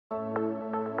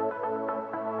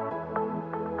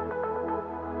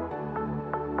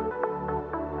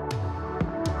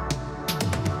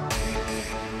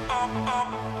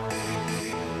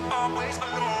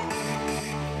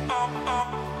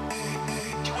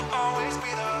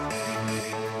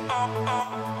always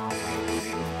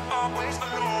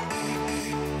alone.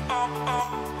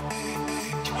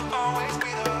 You will always be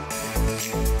there.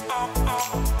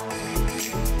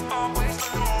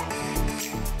 Always alone.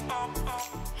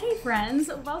 Hey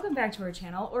friends, welcome back to our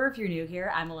channel, or if you're new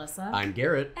here, I'm Melissa. I'm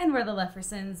Garrett. And we're the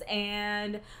Leffersons,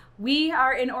 and we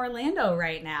are in Orlando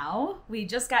right now. We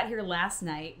just got here last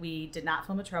night. We did not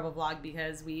film a travel vlog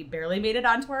because we barely made it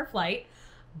onto our flight,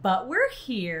 but we're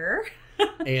here.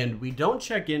 And we don't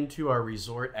check into our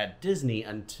resort at Disney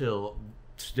until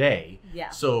today.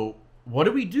 Yeah. So what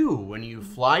do we do when you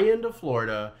fly into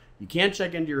Florida, you can't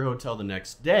check into your hotel the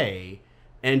next day,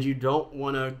 and you don't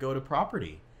want to go to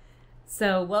property?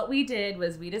 So what we did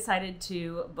was we decided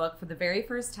to book for the very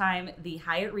first time the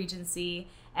Hyatt Regency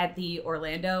at the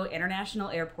Orlando International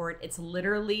Airport. It's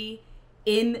literally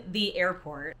in the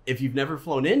airport. If you've never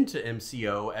flown into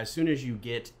MCO, as soon as you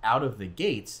get out of the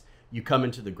gates, you come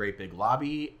into the great big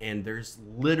lobby, and there's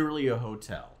literally a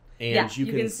hotel. And yeah,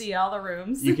 you can see all the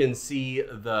rooms. You can see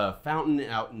the fountain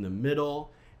out in the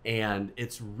middle, and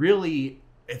it's really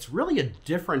a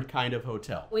different kind of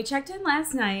hotel. We checked in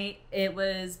last night. It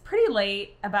was pretty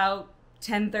late, about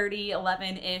 10:30,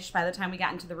 11-ish by the time we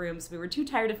got into the rooms. We were too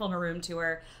tired to film a room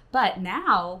tour, but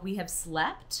now we have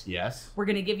slept. Yes. We're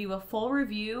going to give you a full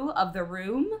review of the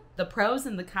room, the pros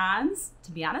and the cons.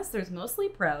 To be honest, there's mostly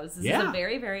pros. This is a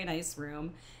very, very nice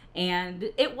room, and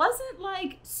it wasn't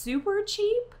like super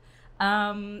cheap.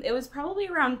 It was probably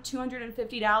around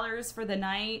 $250 for the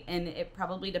night, and it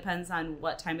probably depends on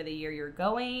what time of the year you're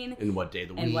going. And what day of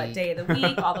the week. And what day of the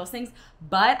week, all those things.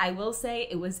 But I will say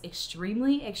it was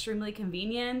extremely, extremely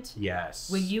convenient. Yes.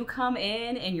 When you come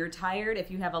in and you're tired, if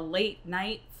you have a late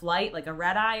night flight, like a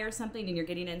red eye or something, and you're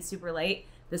getting in super late,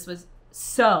 this was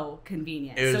so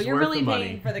convenient. It was so you're worth really the paying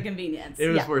money. for the convenience. It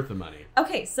was worth the money.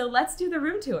 Okay, so let's do the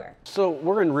room tour. So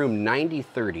we're in room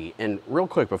 9030, and real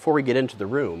quick, before we get into the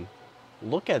room,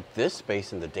 look at this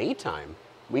space in the daytime.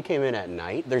 We came in at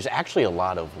night. There's actually a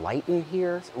lot of light in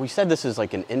here. We said this is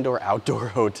like an indoor-outdoor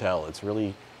hotel. It's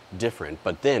really different.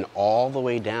 But then all the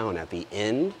way down at the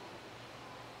end,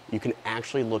 you can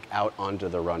actually look out onto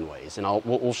the runways. And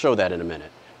we'll show that in a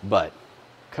minute. But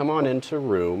come on into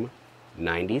room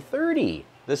 9030.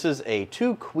 This is a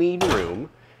 2-queen room.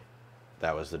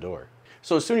 That was the door.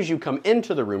 So as soon as you come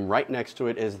into the room, right next to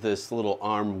it is this little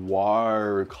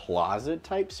armoire closet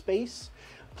type space.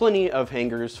 Plenty of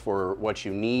hangers for what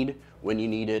you need when you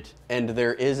need it. And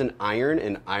there is an iron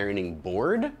and ironing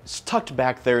board. It's tucked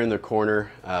back there in the corner.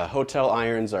 Hotel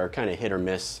irons are kind of hit or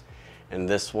miss. And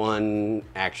this one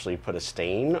actually put a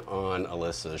stain on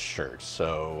Alyssa's shirt.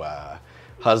 So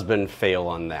husband fail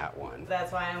on that one.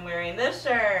 That's why I'm wearing this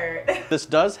shirt. This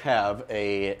does have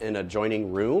an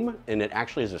adjoining room, and it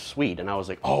actually is a suite. And I was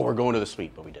like, oh, we're going to the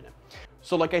suite, but we didn't.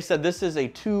 So like I said,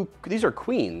 these are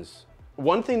queens.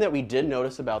 One thing that we did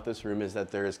notice about this room is that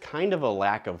there is kind of a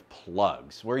lack of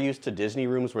plugs. We're used to Disney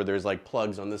rooms where there's like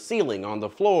plugs on the ceiling, on the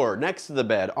floor, next to the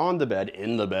bed, on the bed,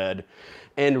 in the bed.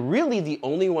 And really the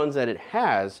only ones that it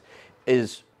has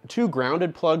is 2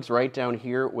 grounded plugs right down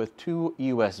here with 2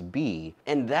 USB,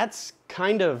 and that's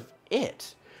kind of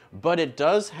it. But it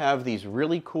does have these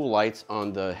really cool lights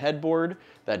on the headboard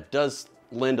that does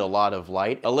lend a lot of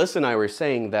light. Alyssa and I were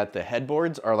saying that the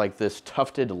headboards are like this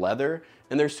tufted leather,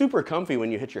 and they're super comfy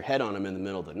when you hit your head on them in the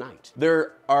middle of the night.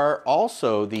 There are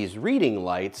also these reading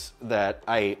lights that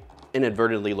I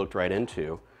inadvertently looked right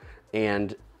into,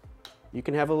 and you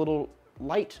can have a little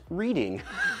light reading.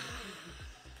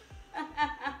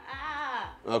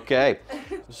 Okay,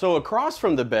 so across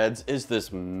from the beds is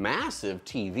this massive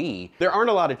TV. There aren't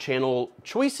a lot of channel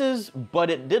choices, but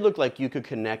it did look like you could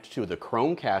connect to the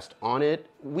Chromecast on it.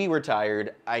 We were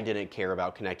tired. I didn't care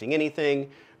about connecting anything,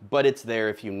 but it's there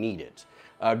if you need it.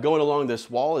 Going along this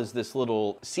wall is this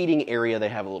little seating area. They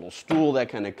have a little stool that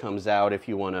kind of comes out if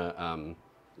you want to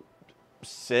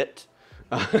sit.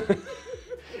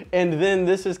 And then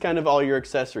this is kind of all your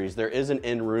accessories. There is an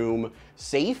in-room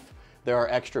safe. There are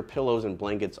extra pillows and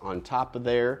blankets on top of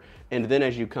there. And then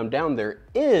as you come down, there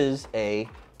is a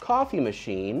coffee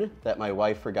machine that my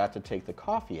wife forgot to take the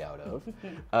coffee out of.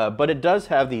 But it does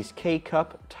have these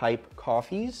K-cup type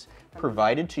coffees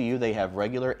provided to you. They have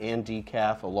regular and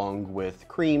decaf along with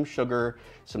cream, sugar,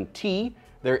 some tea.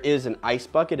 There is an ice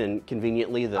bucket, and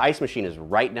conveniently the ice machine is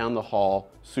right down the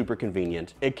hall, super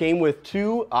convenient. It came with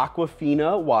 2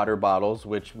 Aquafina water bottles,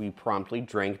 which we promptly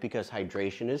drank because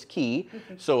hydration is key.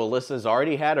 So Alyssa's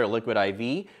already had her liquid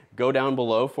IV. Go down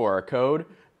below for our code.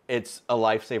 It's a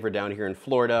lifesaver down here in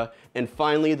Florida. And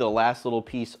finally, the last little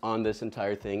piece on this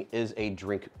entire thing is a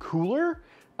drink cooler.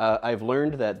 I've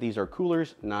learned that these are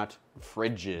coolers, not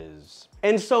fridges.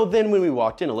 And so then when we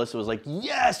walked in, Alyssa was like,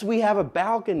 yes, we have a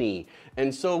balcony.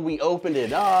 And so we opened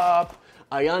it up.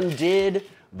 I undid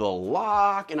the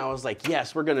lock and I was like,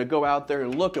 yes, we're gonna go out there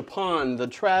and look upon the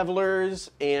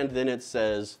travelers. And then it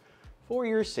says, for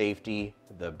your safety,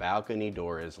 the balcony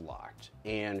door is locked.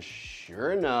 And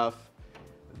sure enough,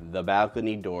 the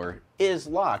balcony door is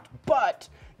locked, but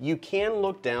you can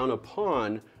look down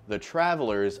upon the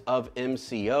travelers of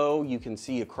MCO. You can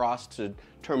see across to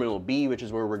Terminal B, which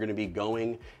is where we're gonna be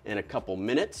going in a couple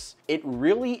minutes. It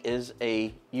really is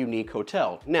a unique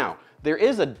hotel. Now, there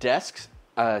is a desk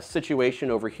situation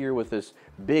over here with this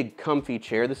big comfy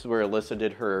chair. This is where Alyssa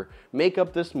did her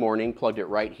makeup this morning, plugged it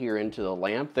right here into the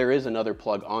lamp. There is another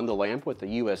plug on the lamp with a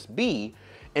USB.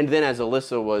 And then as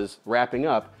Alyssa was wrapping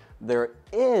up, there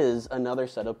is another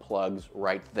set of plugs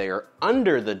right there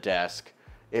under the desk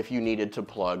if you needed to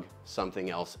plug something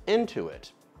else into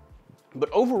it. But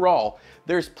overall,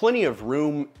 there's plenty of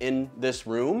room in this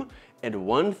room. And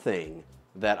one thing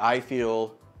that I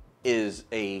feel is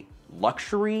a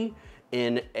luxury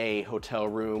in a hotel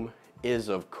room is,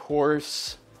 of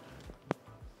course,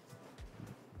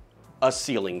 a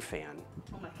ceiling fan.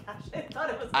 Oh my gosh,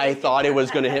 I thought it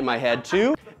was gonna hit my head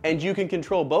too. And you can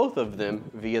control both of them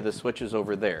via the switches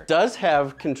over there. It does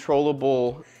have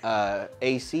controllable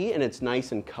AC and it's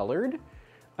nice and colored.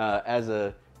 As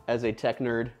a tech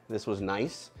nerd, this was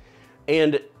nice.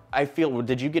 And I feel,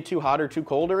 did you get too hot or too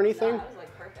cold or anything? No, it was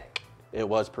like perfect. It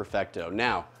was perfecto.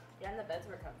 Now, Yeah, and the beds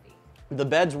were comfy. the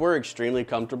beds were extremely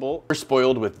comfortable. We're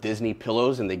spoiled with Disney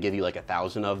pillows and they give you like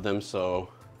 1,000 of them, so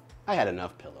I had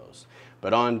enough pillows.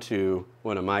 But on to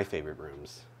one of my favorite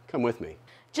rooms. Come with me.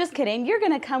 Just kidding, you're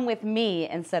gonna come with me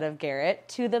instead of Garrett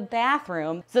to the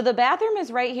bathroom. So the bathroom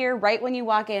is right here, right when you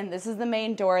walk in. This is the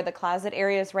main door, the closet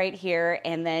area is right here,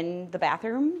 and then the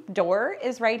bathroom door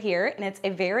is right here, and it's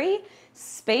a very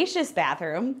spacious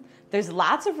bathroom. There's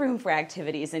lots of room for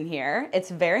activities in here. It's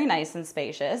very nice and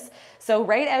spacious. So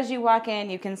right as you walk in,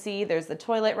 you can see there's the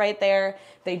toilet right there.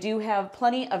 They do have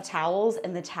plenty of towels,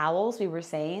 and the towels, we were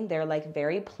saying, they're like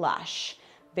very plush.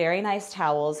 Very nice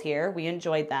towels here. We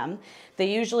enjoyed them.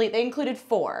 They included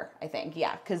 4, I think.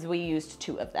 Yeah, because we used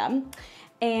 2 of them.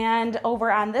 And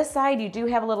over on this side, you do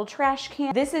have a little trash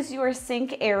can. This is your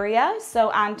sink area.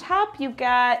 So on top, you've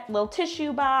got a little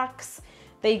tissue box.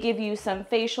 They give you some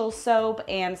facial soap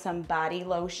and some body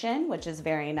lotion, which is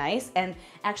very nice. And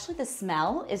actually the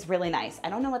smell is really nice. I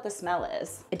don't know what the smell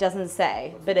is. It doesn't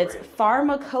say, but it's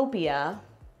pharmacopoeia.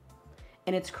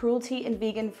 And it's cruelty and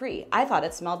vegan free. I thought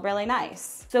it smelled really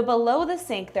nice. So below the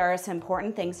sink, there are some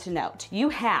important things to note. You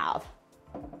have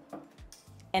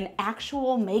an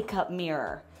actual makeup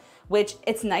mirror, which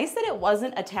it's nice that it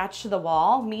wasn't attached to the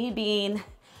wall. Me being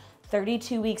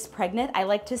 32 weeks pregnant, I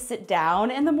like to sit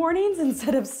down in the mornings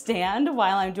instead of stand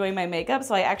while I'm doing my makeup.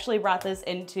 So I actually brought this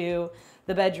into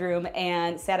the bedroom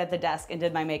and sat at the desk and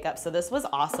did my makeup. So this was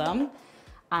awesome.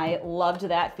 I loved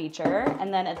that feature.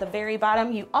 And then at the very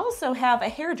bottom, you also have a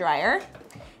hairdryer.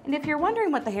 And if you're wondering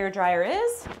what the hairdryer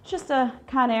is, just a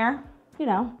Conair, you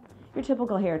know, your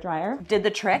typical hairdryer. Did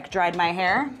the trick, dried my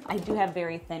hair. I do have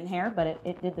very thin hair, but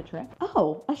it did the trick.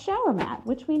 Oh, a shower mat,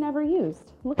 which we never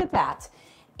used. Look at that.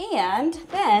 And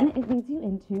then it leads you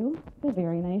into the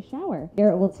very nice shower.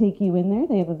 Garrett will take you in there.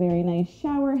 They have a very nice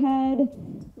shower head.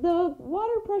 The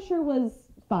water pressure was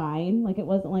fine. Like, it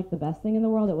wasn't like the best thing in the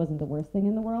world. It wasn't the worst thing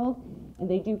in the world. And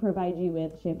they do provide you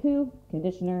with shampoo,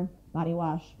 conditioner, body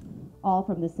wash, all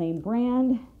from the same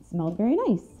brand. Smelled very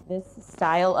nice. This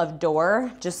style of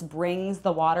door just brings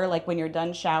the water, like when you're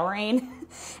done showering,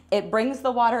 it brings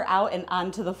the water out and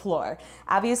onto the floor.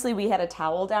 Obviously we had a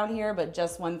towel down here, but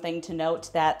just one thing to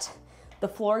note, that the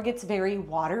floor gets very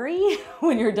watery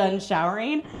when you're done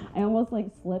showering. I almost like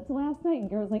slipped last night and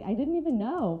Garrett was like, I didn't even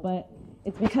know, but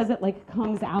it's because it like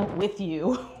comes out with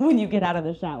you when you get out of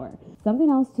the shower. Something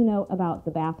else to note about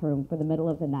the bathroom for the middle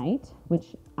of the night,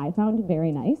 which I found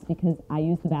very nice because I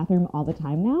use the bathroom all the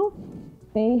time now.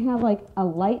 They have like a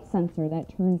light sensor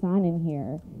that turns on in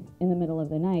here in the middle of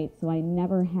the night, so I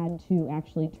never had to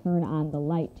actually turn on the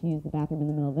light to use the bathroom in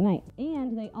the middle of the night.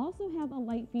 And they also have a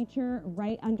light feature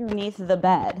right underneath the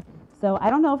bed. So I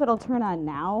don't know if it'll turn on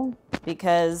now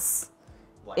because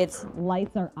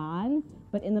lights are on,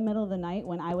 but in the middle of the night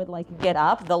when I would like get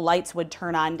up, the lights would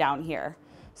turn on down here.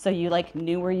 So you like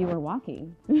knew where you were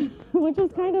walking, which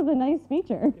is kind of a nice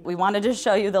feature. We wanted to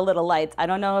show you the little lights. I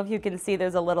don't know if you can see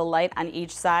there's a little light on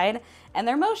each side, and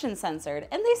they're motion censored.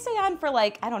 And they stay on for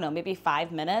like, I don't know, maybe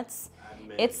 5 minutes.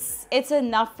 It's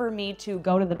enough for me to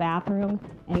go to the bathroom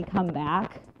and come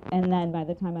back. And then by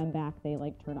the time I'm back, they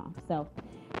like turn off. So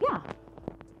yeah,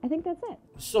 I think that's it.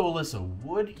 So, Alyssa,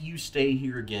 would you stay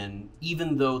here again,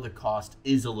 even though the cost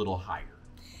is a little higher?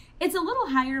 It's a little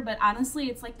higher, but honestly,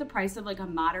 it's like the price of like a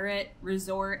moderate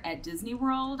resort at Disney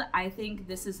World. I think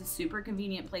this is a super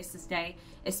convenient place to stay,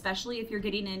 especially if you're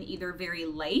getting in either very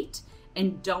late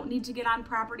and don't need to get on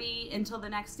property until the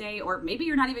next day, or maybe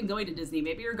you're not even going to Disney.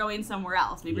 Maybe you're going somewhere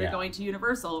else. Maybe you're going to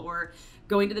Universal or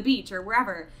going to the beach or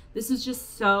wherever. This is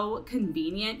just so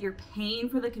convenient. You're paying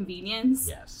for the convenience.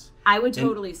 Yes. I would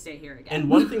totally stay here again. And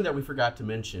one thing that we forgot to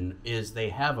mention is they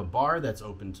have a bar that's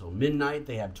open till midnight.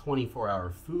 They have 24-hour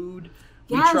food.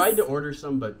 Yes. We tried to order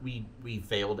some, but we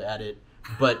failed at it.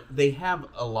 But they have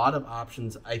a lot of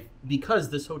options.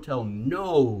 Because this hotel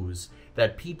knows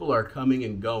that people are coming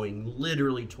and going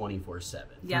literally 24/7,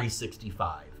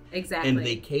 365. Exactly. And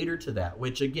they cater to that,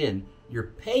 which again, you're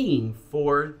paying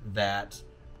for that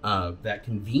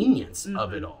convenience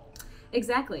of it all.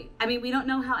 Exactly. I mean, we don't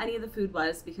know how any of the food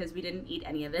was because we didn't eat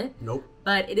any of it. Nope.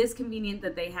 But it is convenient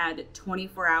that they had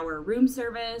 24-hour room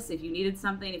service. If you needed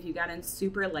something, if you got in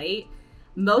super late,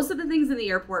 most of the things in the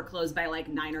airport close by like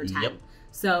 9 or 10. Yep.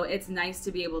 So it's nice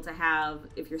to be able to have,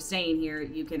 if you're staying here,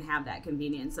 you can have that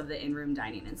convenience of the in-room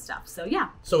dining and stuff. So yeah,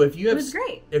 so if you have, it was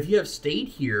great. If you have stayed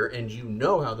here and you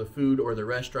know how the food or the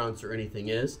restaurants or anything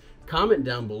is, comment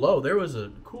down below. There was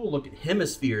a cool look at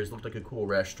Hemispheres, looked like a cool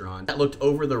restaurant that looked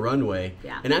over the runway.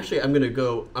 Yeah. And actually, I'm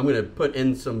gonna put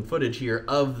in some footage here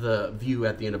of the view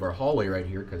at the end of our hallway right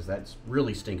here because that's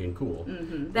really stinking cool.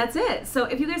 That's it. So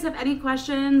if you guys have any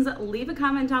questions, leave a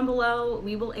comment down below.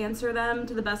 We will answer them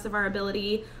to the best of our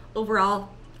ability. Overall,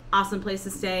 awesome place to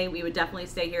stay. We would definitely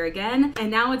stay here again. And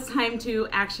now it's time to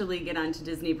actually get onto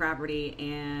Disney property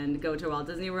and go to Walt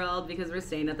Disney World because we're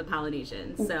staying at the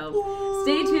Polynesian. So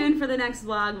stay tuned for the next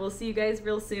vlog. We'll see you guys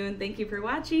real soon. Thank you for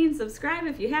watching. Subscribe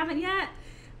if you haven't yet.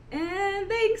 And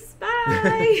thanks.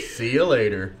 Bye. See you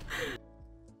later.